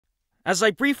As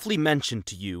I briefly mentioned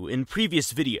to you in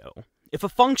previous video, if a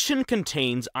function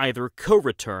contains either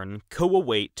co-return,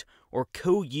 co-await, or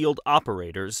co-yield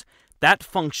operators, that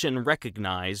function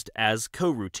recognized as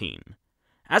coroutine.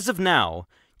 As of now,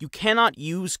 you cannot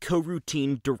use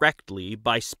coroutine directly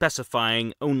by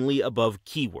specifying only above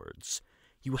keywords.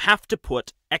 You have to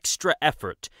put extra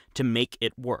effort to make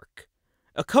it work.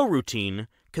 A coroutine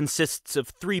consists of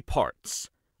three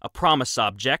parts: a promise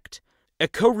object, a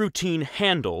coroutine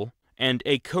handle, and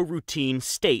a coroutine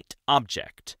state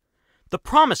object. The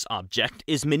promise object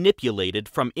is manipulated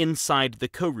from inside the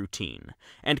coroutine,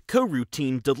 and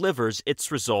coroutine delivers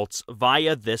its results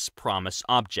via this promise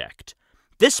object.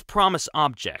 This promise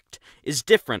object is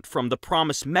different from the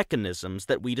promise mechanisms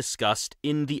that we discussed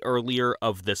in the earlier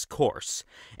of this course,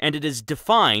 and it is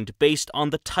defined based on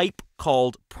the type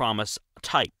called promise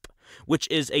type, which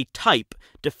is a type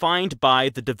defined by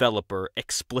the developer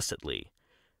explicitly.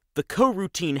 The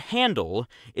coroutine handle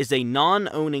is a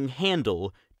non-owning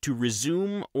handle to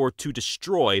resume or to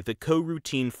destroy the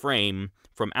coroutine frame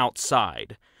from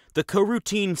outside. The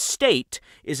coroutine state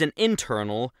is an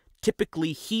internal,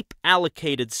 typically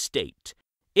heap-allocated state.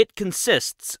 It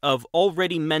consists of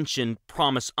already mentioned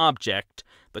promise object,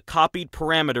 the copied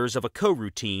parameters of a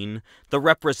coroutine, the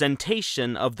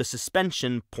representation of the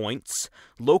suspension points,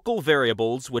 local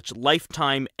variables which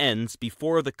lifetime ends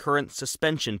before the current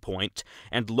suspension point,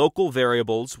 and local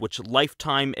variables which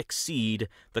lifetime exceed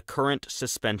the current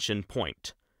suspension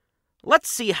point. Let's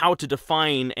see how to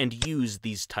define and use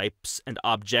these types and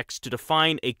objects to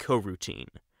define a coroutine.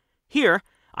 Here,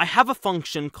 I have a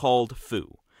function called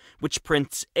foo, which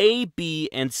prints A, B,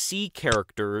 and C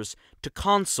characters to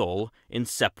console in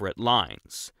separate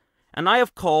lines. And I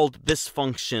have called this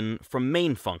function from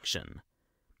main function.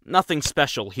 Nothing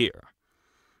special here.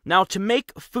 Now to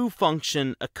make foo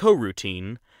function a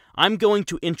coroutine, I'm going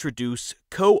to introduce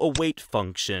co-await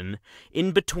function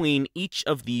in between each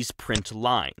of these print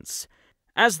lines.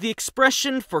 As the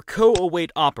expression for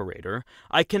co-await operator,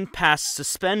 I can pass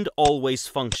suspend always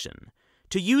function.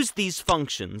 To use these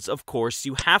functions, of course,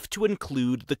 you have to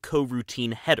include the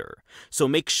coroutine header, so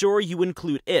make sure you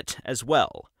include it as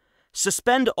well.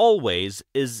 Suspend always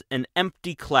is an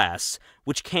empty class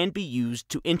which can be used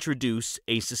to introduce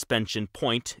a suspension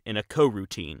point in a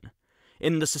coroutine.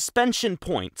 In the suspension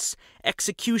points,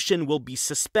 execution will be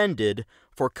suspended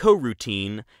for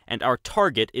coroutine, and our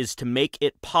target is to make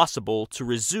it possible to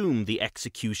resume the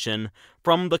execution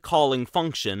from the calling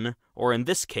function, or in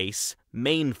this case,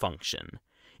 main function.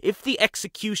 If the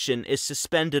execution is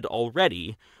suspended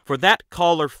already, for that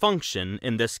caller function,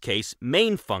 in this case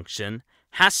main function,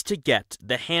 has to get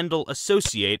the handle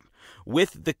associate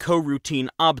with the coroutine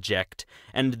object,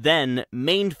 and then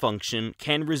main function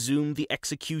can resume the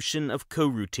execution of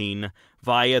coroutine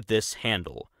via this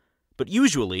handle. But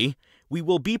usually, we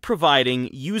will be providing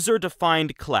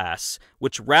user-defined class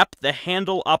which wrap the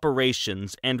handle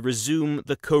operations and resume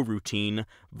the coroutine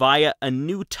via a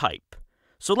new type.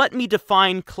 So let me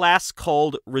define class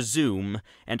called resume,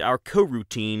 and our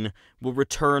coroutine will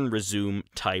return resume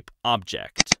type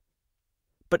object.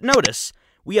 But notice,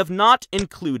 we have not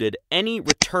included any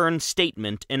return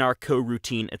statement in our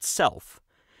coroutine itself.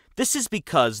 This is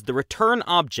because the return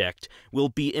object will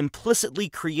be implicitly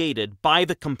created by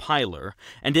the compiler,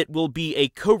 and it will be a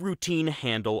coroutine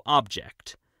handle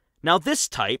object. Now this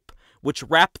type, which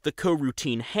wrap the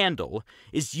coroutine handle,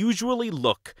 is usually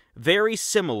look very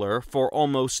similar for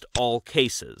almost all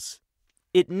cases.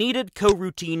 It needed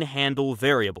coroutine handle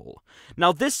variable.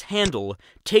 Now this handle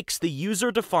takes the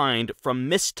user-defined from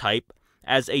mistype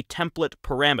as a template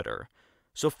parameter.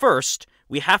 So first,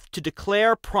 we have to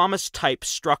declare promise type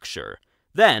structure.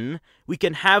 Then, we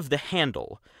can have the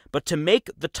handle. But to make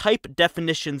the type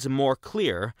definitions more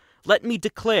clear, let me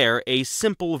declare a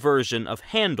simple version of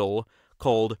handle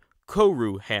called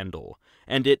coroutine,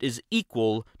 and it is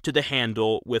equal to the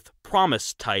handle with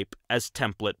promise type as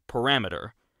template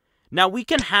parameter. Now we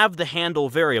can have the handle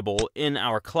variable in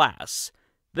our class.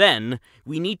 Then,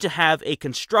 we need to have a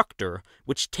constructor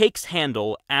which takes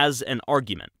handle as an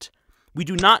argument. We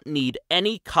do not need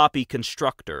any copy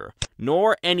constructor,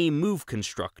 nor any move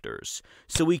constructors,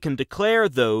 so we can declare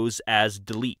those as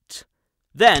delete.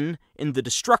 Then, in the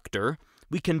destructor,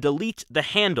 we can delete the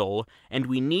handle, and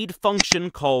we need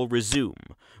function call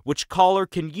resume, which caller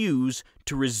can use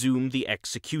to resume the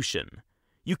execution.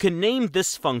 You can name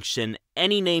this function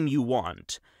any name you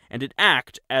want, and it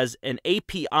acts as an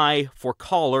API for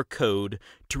caller code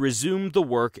to resume the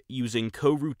work using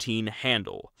coroutine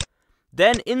handle.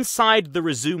 Then inside the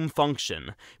resume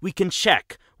function, we can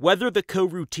check whether the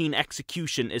coroutine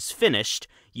execution is finished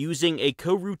using a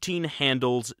coroutine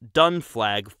handle's done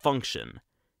flag function.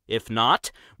 If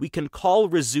not, we can call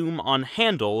resume on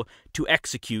handle to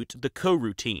execute the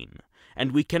coroutine,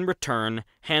 and we can return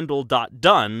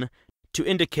handle.done to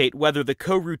indicate whether the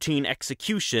coroutine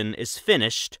execution is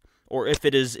finished or if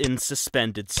it is in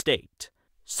suspended state.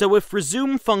 So if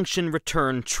resume function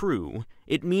return true,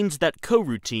 it means that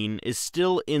coroutine is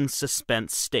still in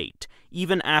suspense state,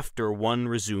 even after one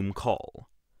resume call.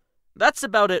 That's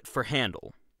about it for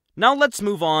handle. Now let's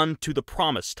move on to the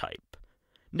promise type.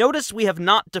 Notice we have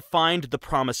not defined the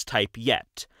promise type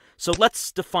yet, so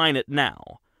let's define it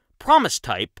now. Promise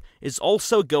type is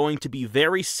also going to be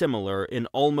very similar in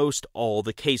almost all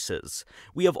the cases.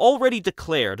 We have already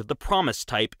declared the promise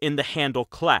type in the handle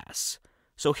class.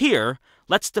 So here,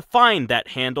 let's define that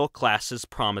handle class's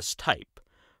promise type.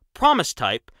 Promise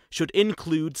type should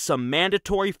include some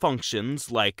mandatory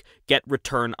functions like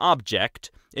getReturnObject,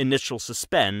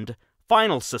 initialSuspend,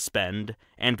 finalSuspend,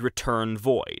 and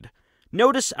returnVoid.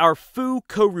 Notice our foo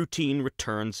coroutine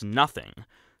returns nothing,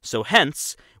 so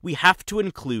hence we have to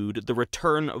include the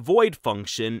returnVoid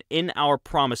function in our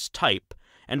promise type,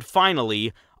 and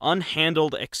finally,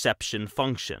 unhandled exception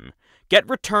function.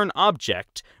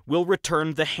 GetReturnObject will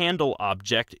return the handle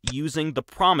object using the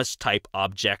promise type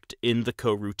object in the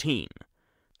coroutine.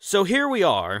 So here we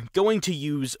are, going to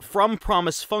use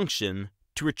fromPromise function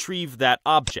to retrieve that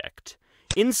object.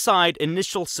 Inside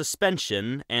initial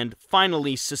suspension and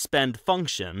finally suspend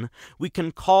function, we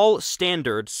can call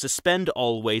standard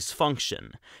suspendAlways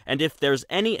function, and if there's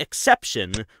any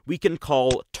exception, we can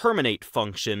call terminate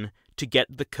function to get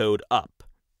the code up.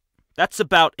 That's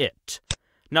about it.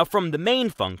 Now from the main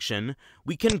function,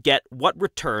 we can get what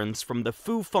returns from the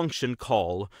foo function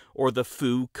call or the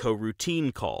foo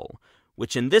coroutine call,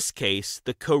 which in this case,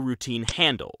 the coroutine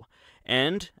handle.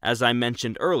 And, as I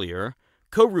mentioned earlier,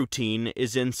 coroutine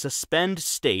is in suspend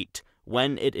state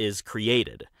when it is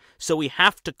created, so we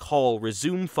have to call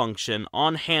resume function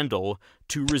on handle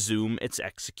to resume its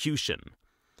execution.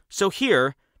 So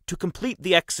here, to complete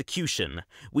the execution,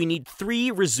 we need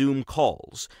 3 resume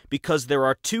calls, because there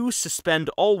are 2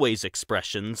 suspendAlways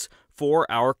expressions for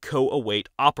our co-await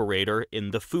operator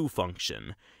in the foo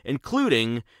function,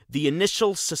 including the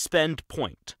initial suspend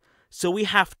point. So we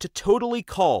have to totally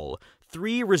call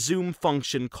 3 resume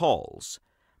function calls.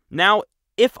 Now,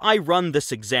 if I run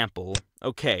this example,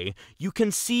 okay, you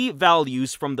can see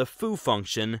values from the foo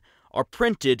function are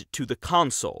printed to the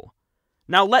console.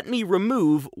 Now let me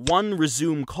remove one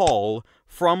resume call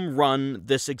from run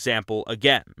this example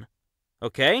again.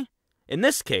 Okay? In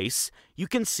this case, you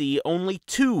can see only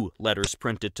 2 letters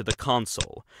printed to the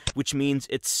console, which means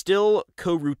it's still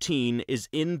coroutine is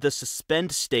in the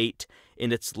suspend state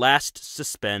in its last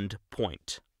suspend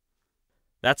point.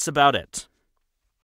 That's about it.